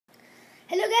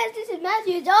guys, this is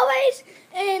Matthew as always,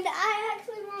 and I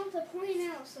actually want to point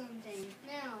out something.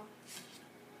 Now,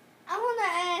 I want to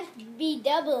ask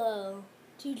Bdublo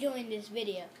to join this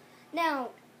video. Now,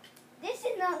 this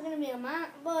is not going to be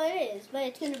well it is, but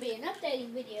it's going to be an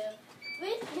updating video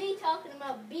with me talking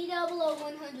about Bdublo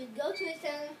 100. Go to his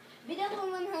channel,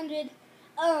 Bdublo 100.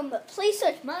 Please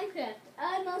search Minecraft.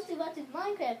 I mostly watch his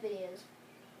Minecraft videos.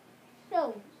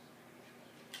 So,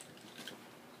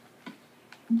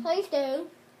 please do.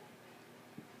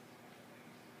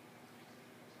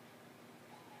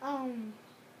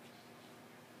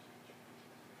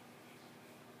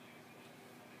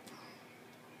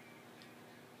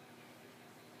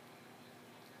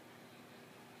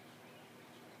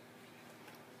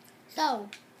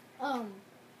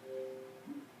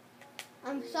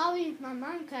 I'm sorry if my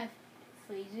Minecraft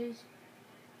freezes.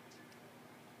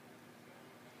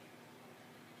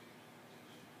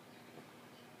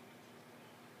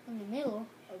 In the middle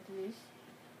of this.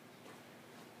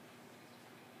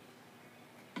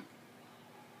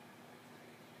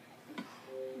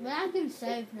 But I can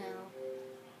save now.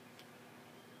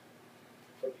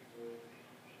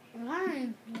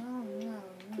 Fine. No.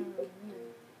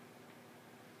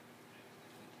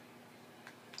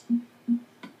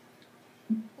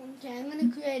 Okay, I'm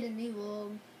gonna create a new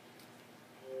world.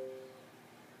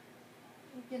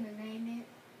 I'm gonna name it.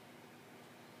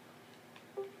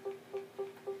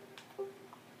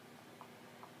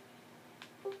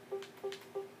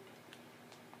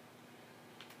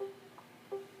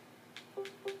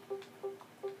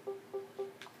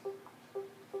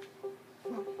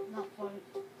 Not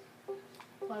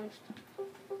first.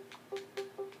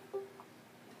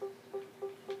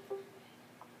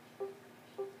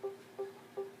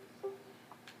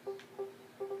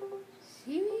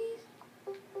 Series?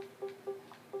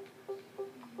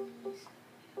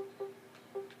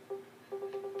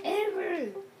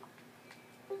 Ever!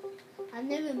 I've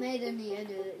never made any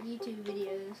other YouTube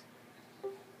videos.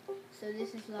 So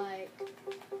this is like,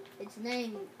 it's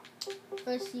named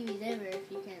first series ever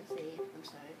if you can't see it. I'm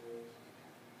sorry.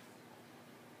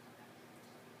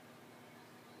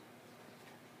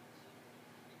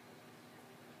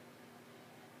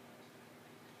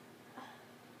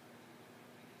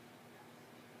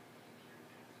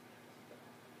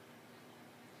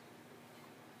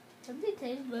 Something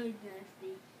tastes very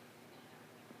nasty.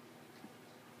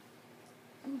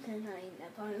 Okay, not eating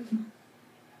that part.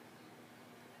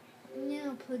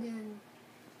 Now put in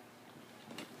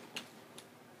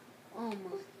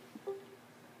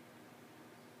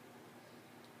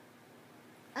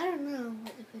I don't know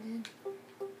what to put in.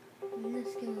 I'm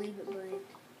just gonna leave it blank.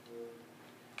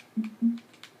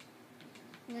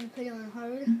 I'm gonna put it on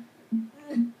hard.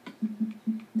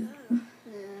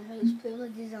 Host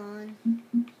privileges on.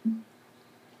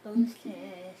 Bonus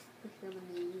test.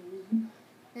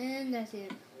 And that's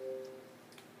it.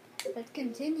 Let's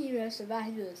continue our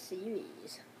survival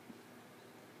series.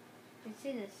 It's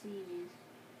in a series.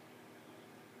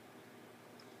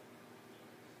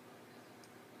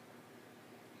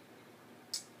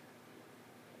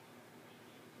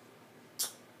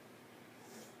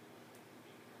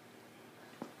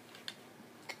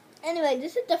 Anyway,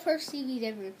 this is the first series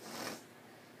ever.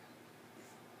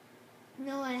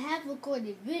 No, I have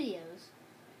recorded videos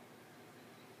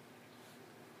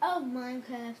of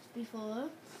Minecraft before.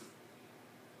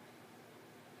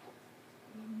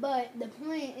 But the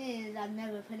point is, I've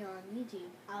never put it on YouTube.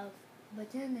 I was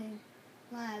pretending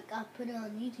like I put it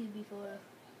on YouTube before,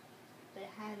 but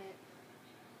I hadn't.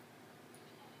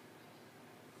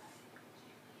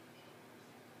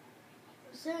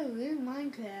 So, in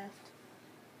Minecraft,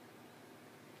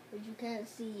 which you can't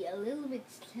see, a little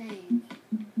bit's changed.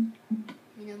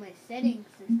 You know, my settings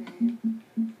is there.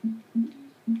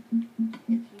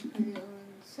 If you put it on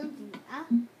something, I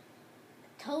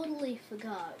totally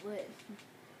forgot what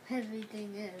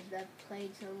everything is. I've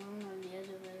played so long on the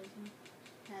other version.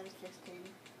 That was just in.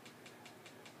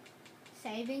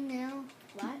 Saving now?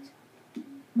 What?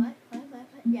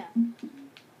 Yeah.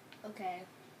 Okay.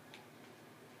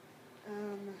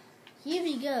 Here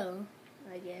we go,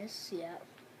 I guess. Yep.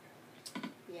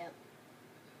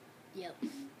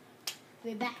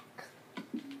 We're back.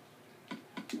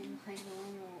 In my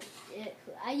normal.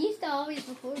 I used to always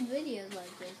record videos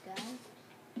like this, guys.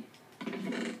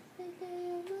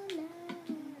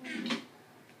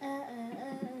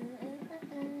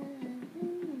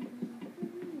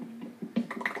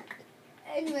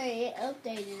 Anyway, it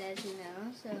updated, as you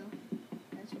know, so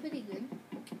that's pretty good.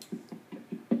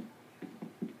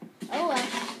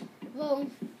 Well,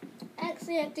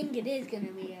 actually, I think it is going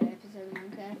to be an episode of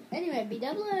Minecraft. Anyway,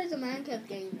 Bdublo is a Minecraft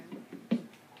gamer.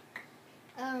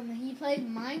 he plays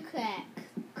Minecraft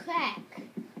crack.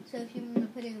 So if you want to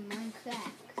put in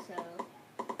Minecraft, so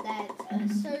that's a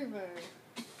server.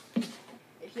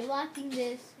 If you're watching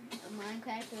this,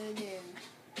 Minecraft again.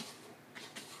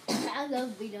 I love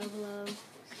Bdublo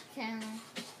channel.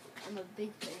 I'm a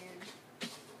big fan.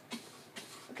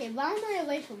 Okay, why am I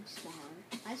away from spawn?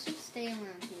 I should stay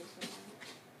around here somewhere.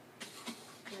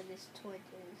 Where this torch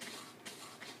is.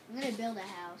 I'm gonna build a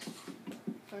house.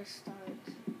 First start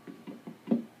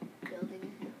building a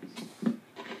house.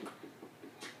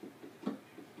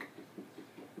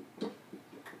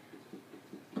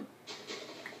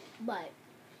 But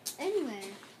anyway,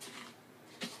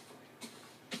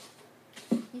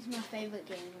 he's my favorite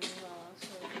game overall. So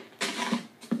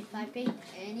if I picked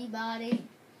anybody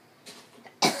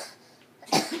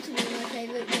to be my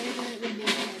favorite gamer, it would be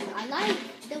him. I like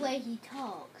the way he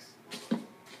talks.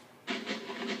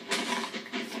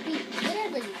 Speaks,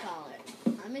 whatever you call it.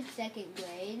 I'm in 2nd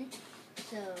grade,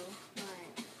 so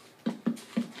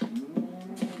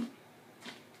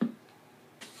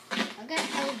I got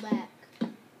held back.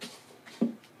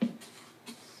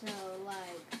 So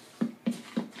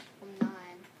I'm 9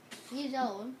 years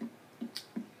old.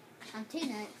 I'm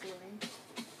 10 actually.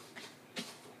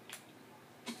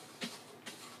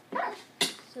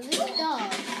 So this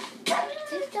dog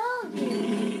is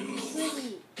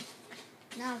pretty.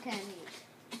 Now I can't eat.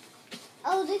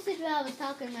 Oh, this is what I was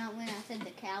talking about when I said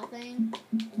the cow thing.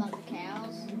 About the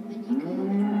cows. When you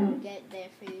could get their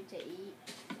food to eat.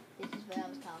 This is what I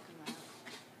was talking about.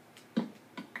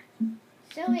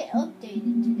 So it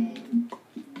updated today.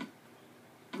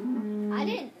 I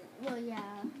didn't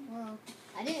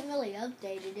really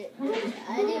update it.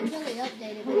 I didn't really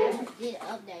update it, but I did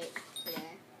update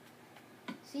today.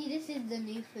 See, this is the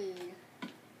new food.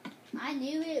 I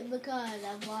knew it because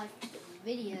I've watched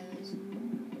videos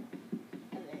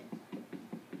of it.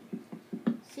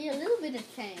 See, a little bit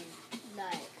of change.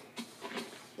 Like,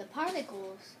 the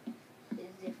particles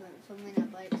is different from when I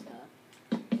bite stuff.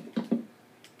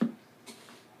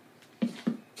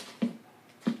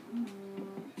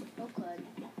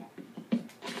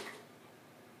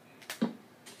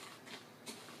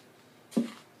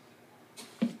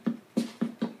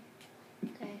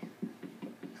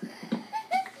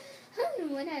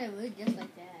 Run out of wood just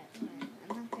like that. I'm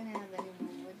not gonna have any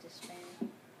more wood to spare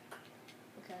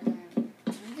because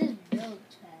I'm just build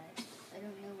trash. I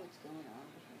don't know what's going on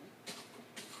with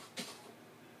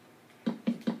me.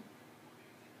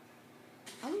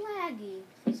 I'm laggy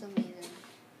for some reason.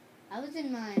 I was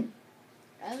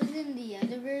in the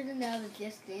other version that I was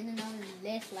just in, and I was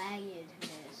less laggy than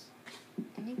this.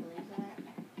 Can you believe that?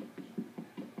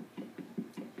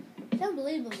 It's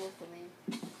unbelievable for me.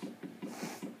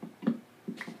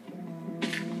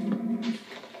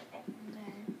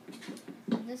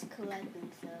 Just collecting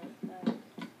stuff,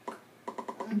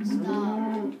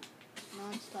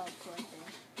 non-stop collecting.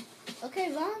 Okay,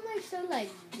 why am I so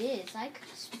like this? I could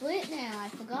split now, I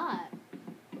forgot.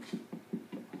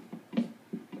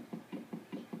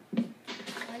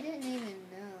 I didn't even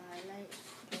know, I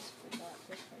just forgot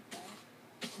just like that.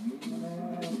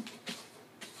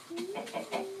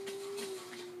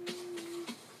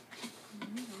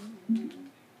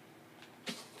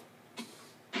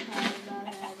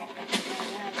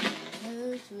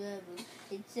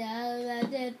 It's all about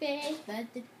the bass, but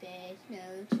the bass,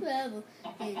 no trouble.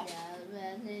 It's all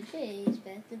about the bass,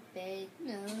 but the bass,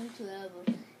 no trouble.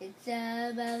 It's all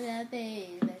about the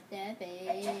bass, but the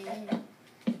bass.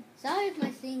 Sorry if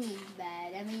my singing's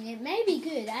bad. I mean, it may be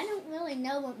good. I don't really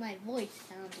know what my voice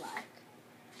sounds like.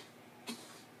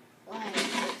 Like,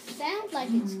 it sounds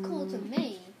like it's cool to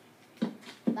me.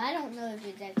 But I don't know if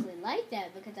it's actually like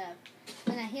that because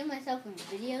when I hear myself in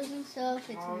videos and stuff,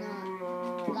 it's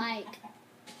not like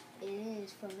it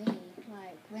is for me.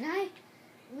 Like when I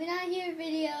hear a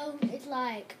video, it's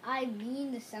like I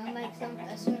mean to sound like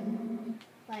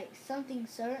something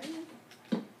certain,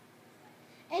 and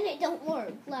it don't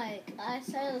work. Like I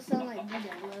start to sound like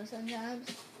Bdublo sometimes,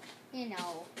 you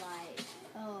know, like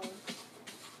but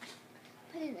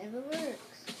it never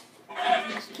works.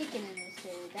 I'm just kicking in this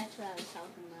dude. That's what I was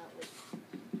talking about with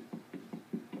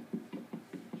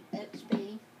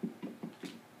XP.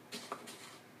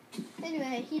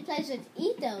 Anyway, he plays with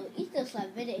Etho. Ethos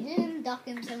like video him,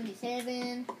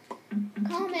 Dockham77.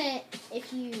 Comment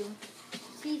if you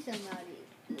see somebody,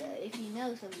 if you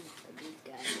know some of these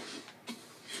guys.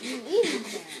 You even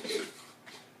can.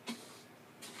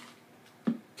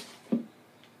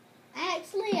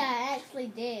 I actually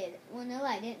did. Well, no,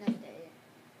 I didn't update it.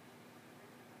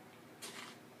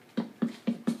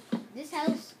 This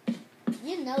house,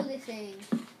 you're noticing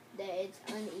that it's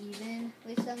uneven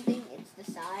with something. It's the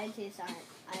sides. It's not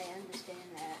I understand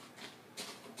that.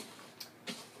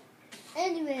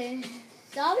 Anyway,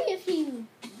 sorry if you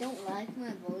don't like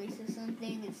my voice or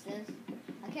something. It's just,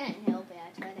 I can't help it.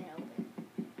 I try to help it.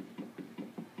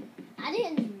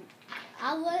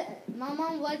 My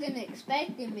mom wasn't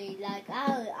expecting me. Like,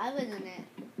 I wasn't it.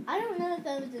 I don't know if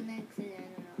that was an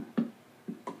accident or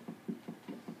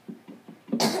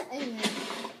not. Anyway,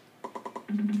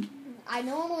 I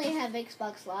normally have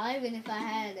Xbox Live, and if I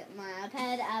had my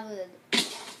iPad, I would,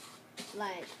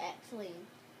 like, actually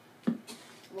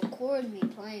record me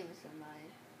playing with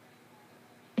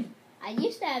somebody. I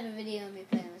used to have a video of me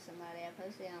playing with somebody. I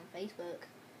posted it on Facebook.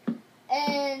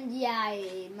 And yeah,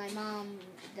 my mom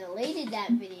deleted that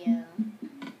video.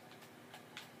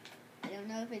 I don't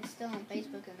know if it's still on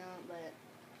Facebook or not, but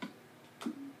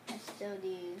I still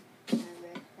do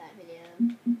remember that video.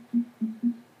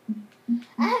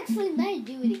 I actually may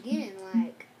do it again.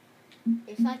 Like,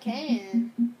 if I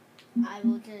can, I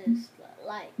will just,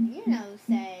 like,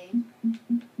 say,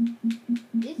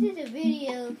 this is a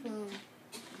video from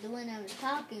the one I was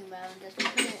talking about, and just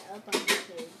put it up on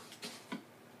YouTube.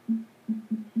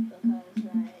 Because,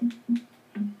 like,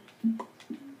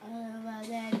 all about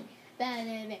that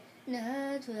baby,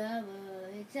 no trouble.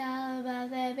 It's all about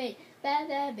that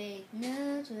baby,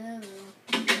 no trouble.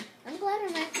 I'm glad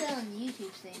I'm actually on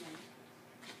YouTube singing.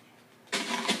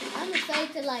 I'm afraid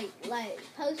to like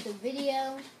post a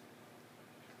video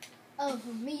of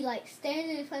me like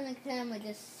standing in front of the camera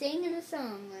just singing a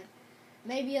song, like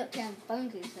maybe Uptown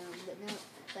Funk or something, but no,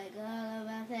 it's like all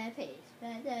about that face,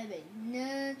 about that baby,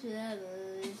 no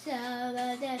trouble, it's all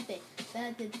about that face,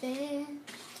 about the band.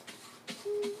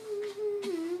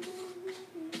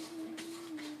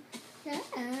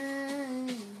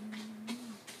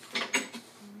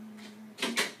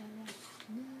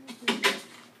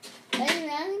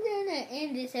 Anyway, I'm gonna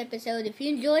end this episode. If you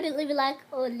enjoyed it, leave a like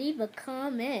or leave a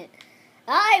comment.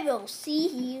 I will see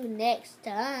you next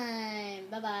time.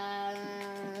 Bye-bye.